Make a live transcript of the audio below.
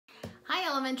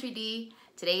Elementary D.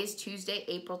 Today is Tuesday,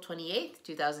 April 28th,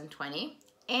 2020.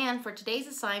 And for today's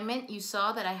assignment, you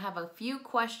saw that I have a few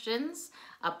questions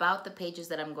about the pages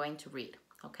that I'm going to read,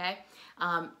 okay?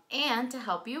 And to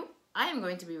help you, I am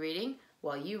going to be reading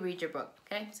while you read your book,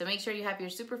 okay? So make sure you have your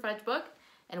Super Fudge book,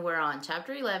 and we're on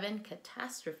Chapter 11,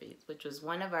 Catastrophes, which was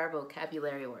one of our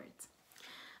vocabulary words.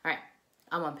 All right,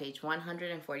 I'm on page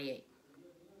 148.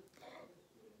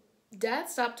 Dad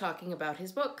stopped talking about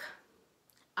his book.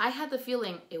 I had the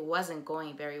feeling it wasn't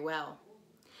going very well.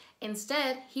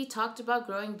 Instead, he talked about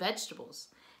growing vegetables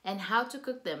and how to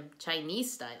cook them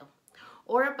Chinese style,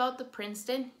 or about the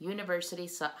Princeton University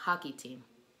hockey team.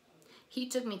 He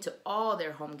took me to all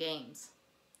their home games.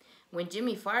 When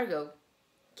Jimmy Fargo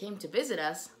came to visit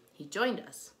us, he joined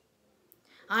us.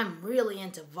 I'm really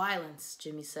into violence,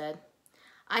 Jimmy said.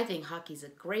 I think hockey's a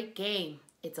great game.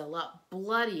 It's a lot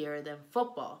bloodier than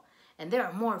football, and there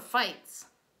are more fights.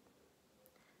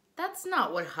 That's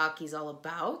not what hockey's all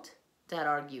about, Dad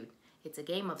argued. It's a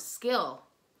game of skill,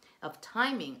 of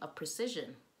timing, of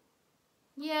precision.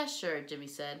 Yeah, sure, Jimmy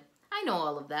said. I know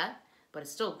all of that, but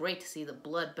it's still great to see the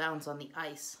blood bounce on the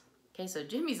ice. Okay, so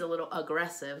Jimmy's a little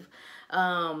aggressive.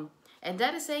 And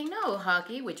Dad is saying, no,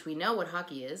 hockey, which we know what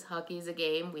hockey is. Hockey is a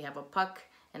game. We have a puck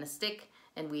and a stick,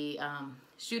 and we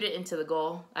shoot it into the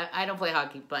goal. I don't play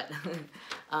hockey, but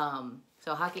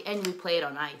so hockey, and we play it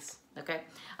on ice. Okay,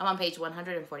 I'm on page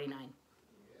 149.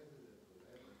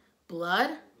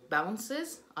 Blood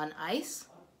bounces on ice?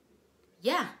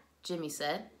 Yeah, Jimmy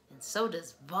said, and so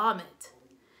does vomit.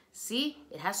 See,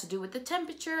 it has to do with the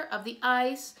temperature of the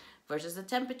ice versus the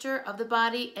temperature of the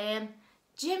body, and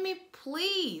Jimmy,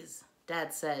 please,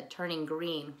 Dad said, turning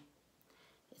green.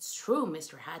 It's true,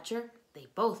 Mr. Hatcher. They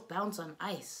both bounce on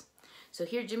ice. So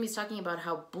here Jimmy's talking about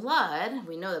how blood,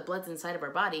 we know that blood's inside of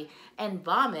our body, and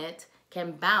vomit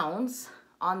can bounce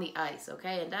on the ice,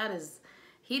 okay? And Dad is,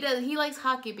 he likes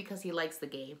hockey because he likes the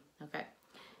game, okay?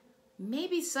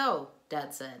 Maybe so,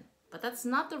 Dad said, but that's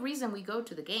not the reason we go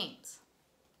to the games.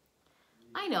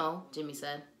 I know, Jimmy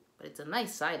said, but it's a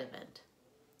nice side event.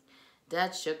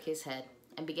 Dad shook his head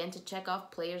and began to check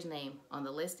off players' name on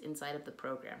the list inside of the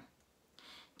program.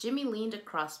 Jimmy leaned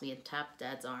across me and tapped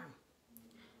Dad's arm.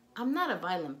 I'm not a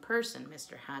violent person,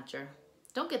 Mr. Hatcher.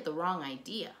 Don't get the wrong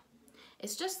idea.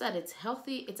 It's just that it's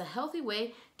a healthy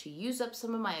way to use up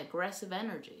some of my aggressive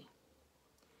energy.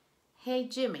 Hey,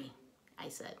 Jimmy, I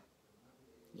said.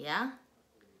 Yeah?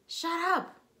 Shut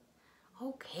up.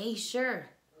 Okay, sure,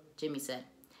 Jimmy said,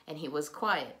 and he was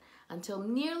quiet until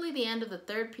nearly the end of the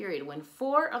third period when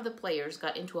 4 of the players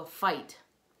got into a fight.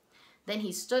 Then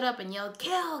he stood up and yelled,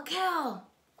 "Kill, kill!"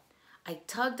 I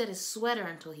tugged at his sweater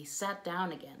until he sat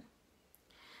down again.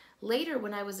 Later,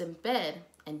 when I was in bed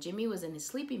and Jimmy was in his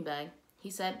sleeping bag, he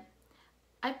said,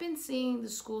 I've been seeing the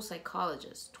school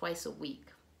psychologist twice a week.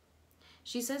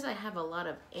 She says I have a lot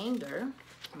of anger.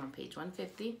 I'm on page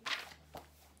 150.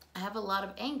 I have a lot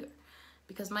of anger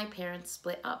because my parents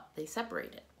split up. They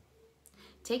separated.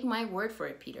 Take my word for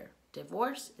it, Peter.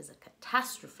 Divorce is a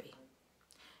catastrophe.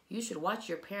 You should watch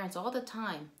your parents all the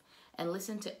time and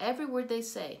listen to every word they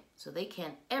say so they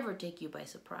can't ever take you by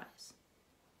surprise.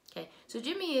 Okay, so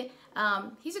Jimmy,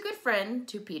 he's a good friend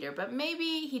to Peter, but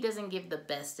maybe he doesn't give the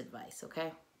best advice,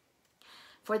 okay?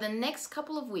 For the next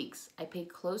couple of weeks, I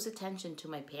paid close attention to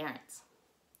my parents,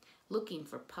 looking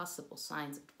for possible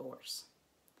signs of divorce.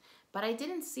 But I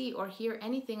didn't see or hear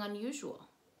anything unusual,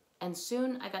 and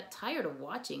soon I got tired of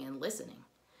watching and listening.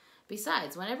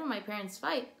 Besides, whenever my parents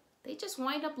fight, they just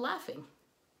wind up laughing.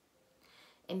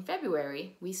 In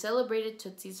February, we celebrated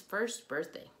Tootsie's first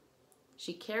birthday.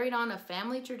 She carried on a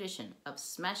family tradition of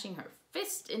smashing her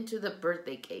fist into the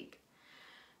birthday cake.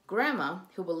 Grandma,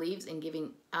 who believes in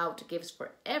giving out gifts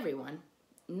for everyone,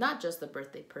 not just the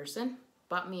birthday person,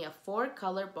 bought me a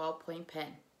 4-color ballpoint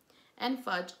pen and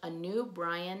Fudge a new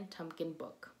Brian Tumpkin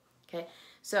book. Okay,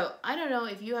 so I don't know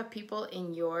if you have people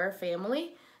in your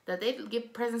family that they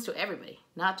give presents to everybody,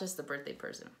 not just the birthday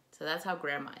person. So that's how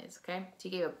Grandma is, okay?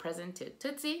 She gave a present to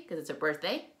Tootsie, because it's her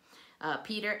birthday,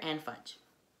 Peter, and Fudge.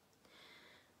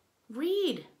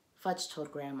 Read, Fudge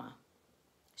told Grandma.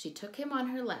 She took him on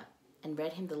her lap and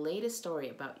read him the latest story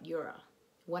about Ura,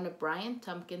 one of Brian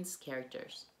Tumpkin's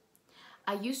characters.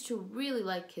 I used to really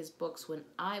like his books when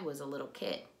I was a little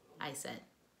kid, I said.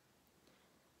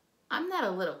 I'm not a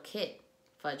little kid,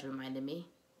 Fudge reminded me.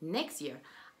 Next year,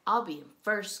 I'll be in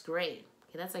 1st grade.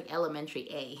 Okay, that's like elementary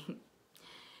A.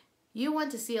 You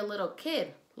want to see a little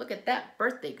kid? Look at that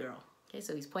birthday girl. Okay,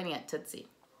 so he's pointing at Tootsie.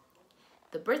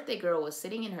 The birthday girl was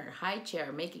sitting in her high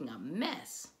chair making a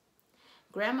mess.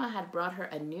 Grandma had brought her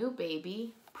a new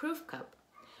baby proof cup.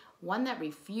 one that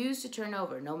refused to turn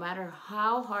over no matter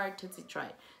how hard Tootsie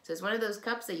tried. So it's one of those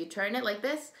cups that you turn it like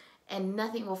this and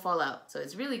nothing will fall out. So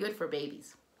it's really good for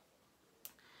babies.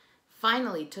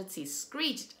 Finally, Tootsie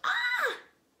screeched, "Ah!"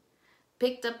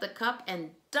 picked up the cup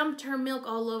and dumped her milk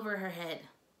all over her head.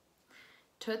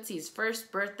 Tootsie's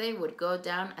first birthday would go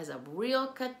down as a real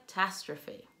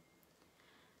catastrophe.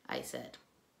 I said.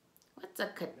 "What's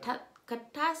a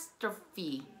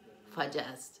catastrophe?" Fudge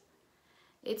asked.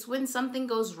 "It's when something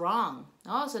goes wrong."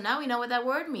 "Oh, so now we know what that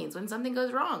word means, when something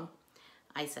goes wrong,"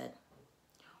 I said.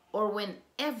 "Or when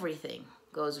everything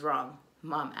goes wrong,"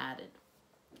 Mom added.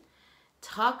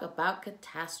 Talk about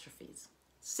catastrophes.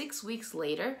 6 weeks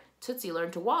later, Tootsie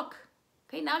learned to walk.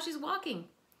 Okay, now she's walking.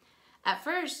 At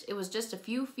first, it was just a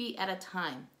few feet at a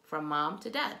time, from Mom to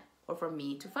Dad, or from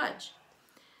me to Fudge.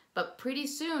 But pretty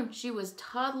soon, she was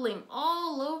toddling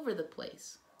all over the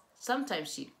place.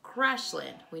 Sometimes she'd crash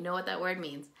land. We know what that word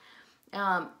means.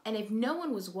 And if no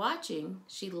one was watching,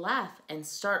 she'd laugh and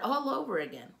start all over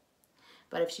again.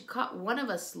 But if she caught one of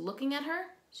us looking at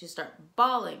her, she'd start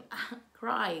bawling,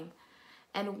 crying,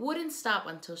 and wouldn't stop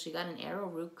until she got an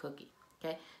arrowroot cookie.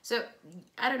 Okay, so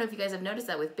I don't know if you guys have noticed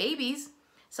that with babies.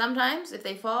 Sometimes if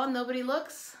they fall, nobody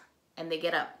looks, and they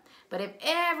get up. But if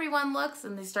everyone looks,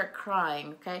 and they start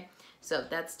crying, okay? So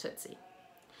that's Tootsie.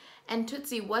 And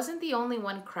Tootsie wasn't the only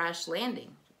one crash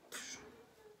landing.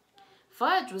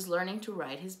 Fudge was learning to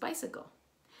ride his bicycle.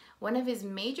 One of his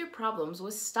major problems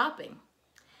was stopping.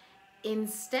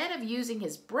 Instead of using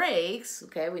his brakes,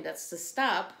 okay, that's to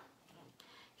stop,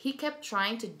 he kept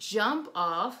trying to jump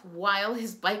off while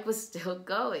his bike was still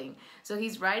going. So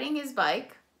he's riding his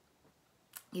bike,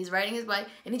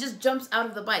 and he just jumps out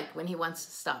of the bike when he wants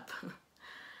to stop.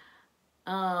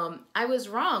 I was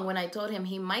wrong when I told him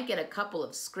he might get a couple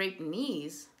of scraped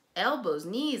knees, elbows,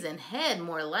 knees, and head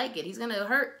more like it. He's going to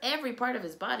hurt every part of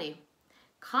his body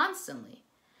constantly.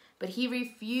 But he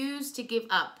refused to give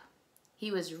up.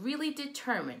 He was really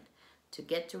determined to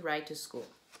get to ride to school.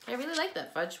 I really like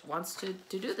that. Fudge wants to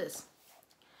do this.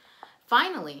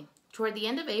 Finally, toward the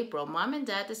end of April, Mom and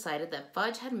Dad decided that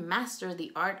Fudge had mastered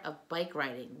the art of bike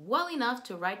riding well enough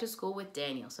to ride to school with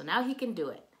Daniel. So now he can do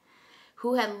it.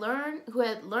 Who had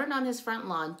learned on his front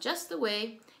lawn just the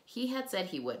way he had said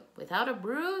he would, without a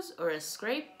bruise or a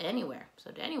scrape anywhere.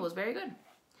 So Daniel was very good.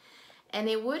 And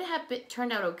it would have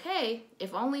turned out okay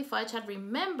if only Fudge had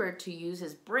remembered to use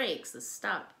his brakes to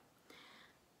stop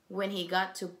when he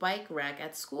got to bike rack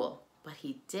at school. But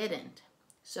he didn't.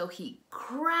 So he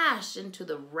crashed into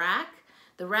the rack.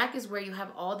 The rack is where you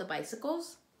have all the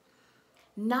bicycles,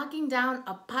 knocking down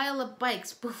a pile of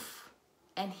bikes. Poof.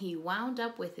 And he wound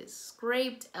up with his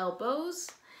scraped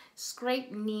elbows,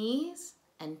 scraped knees,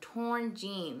 and torn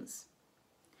jeans.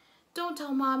 "Don't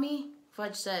tell Mommy,"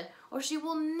 Fudge said, "or she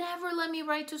will never let me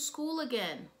ride to school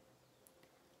again."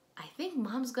 "I think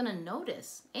Mom's gonna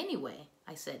notice anyway,"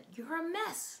 I said. "You're a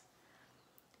mess."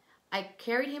 I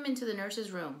carried him into the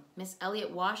nurse's room. Miss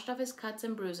Elliott washed off his cuts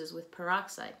and bruises with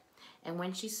peroxide. And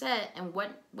when she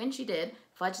did,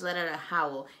 Fudge let out a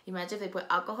howl. Imagine if they put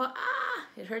alcohol. Ah,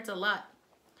 it hurts a lot.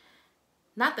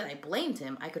 Not that I blamed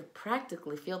him. I could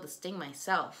practically feel the sting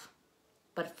myself.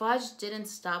 But Fudge didn't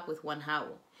stop with one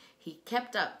howl. He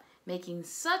kept up, making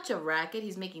such a racket.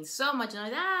 He's making so much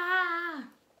noise. Ah!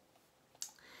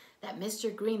 That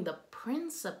Mr. Green, the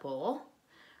principal,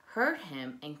 heard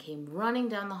him and came running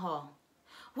down the hall.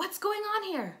 "What's going on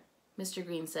here?" Mr.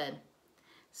 Green said.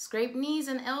 "Scraped knees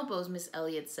and elbows," Miss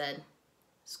Elliott said.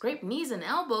 "Scraped knees and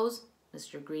elbows?"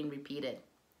 Mr. Green repeated.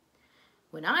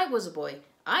 "When I was a boy,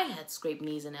 I had scraped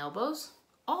knees and elbows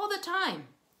all the time.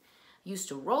 Used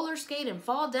to roller skate and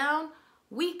fall down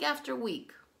week after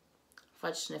week."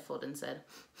 Fudge sniffled and said,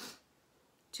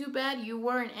 "Too bad you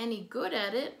weren't any good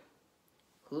at it."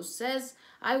 "Who says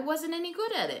I wasn't any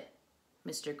good at it?"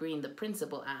 Mr. Green, the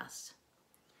principal, asked.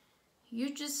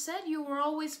 "You just said you were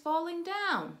always falling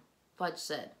down," Fudge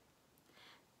said.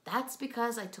 "That's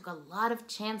because I took a lot of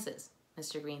chances,"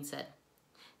 Mr. Green said.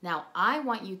 "Now I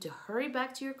want you to hurry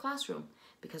back to your classroom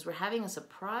because we're having a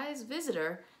surprise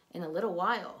visitor in a little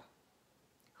while."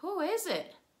 "Who is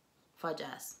it?" Fudge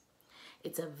asked.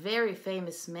 "It's a very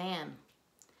famous man.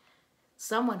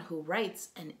 Someone who writes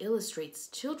and illustrates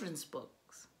children's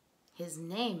books. His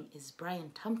name is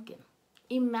Brian Tumpkin."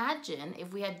 Imagine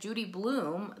if we had Judy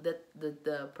Blume,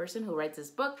 the person who writes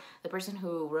this book, the person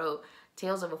who wrote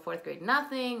Tales of a Fourth Grade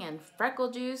Nothing and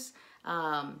Freckle Juice.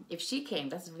 If she came,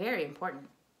 that's very important.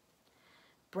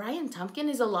 "Brian Tumpkin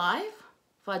is alive?"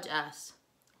 Fudge asked.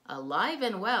 "Alive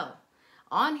and well,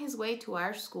 on his way to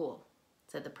our school,"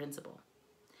 said the principal.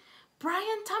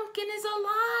 "Brian Tumpkin is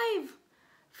alive!"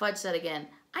 Fudge said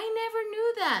again. I never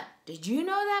knew that. Did you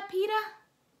know that, Peeta?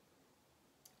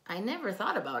 I never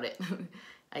thought about it,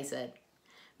 I said.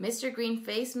 Mr. Green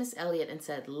faced Miss Elliott and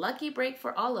said, lucky break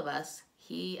for all of us.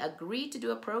 He agreed to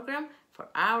do a program for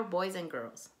our boys and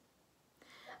girls.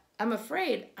 I'm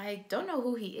afraid I don't know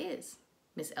who he is,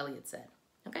 Miss Elliott said.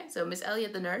 Okay, so Miss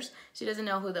Elliott, the nurse, she doesn't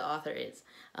know who the author is,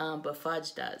 but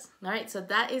Fudge does. All right, so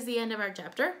that is the end of our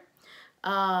chapter.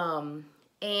 And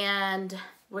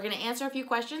we're going to answer a few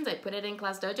questions. I put it in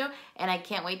Class Dojo, and I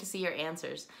can't wait to see your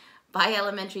answers. Bye,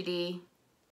 Elementary D.